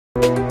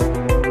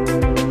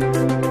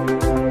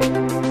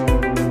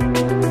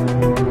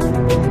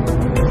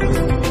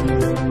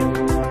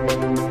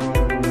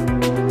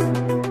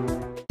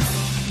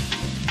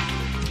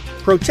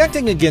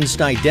Protecting against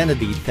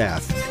identity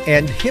theft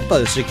and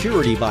HIPAA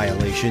security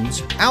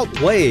violations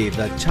outweigh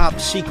the top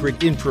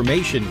secret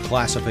information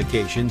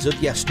classifications of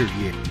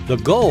yesteryear. The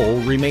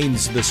goal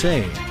remains the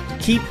same: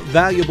 keep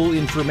valuable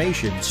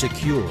information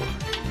secure.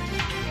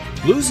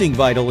 Losing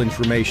vital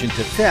information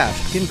to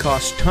theft can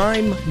cost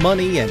time,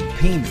 money, and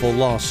painful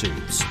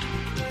lawsuits.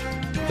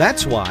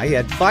 That's why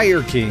at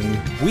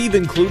FireKing, we've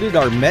included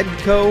our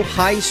Medco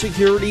high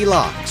security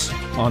locks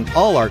on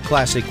all our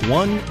classic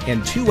 1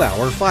 and 2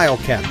 hour file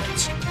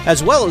cabinets,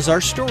 as well as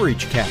our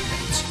storage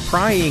cabinets.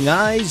 Prying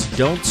eyes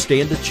don't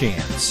stand a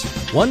chance.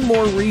 One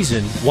more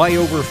reason why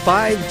over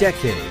 5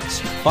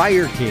 decades,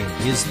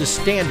 FireKing is the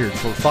standard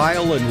for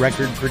file and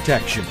record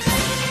protection.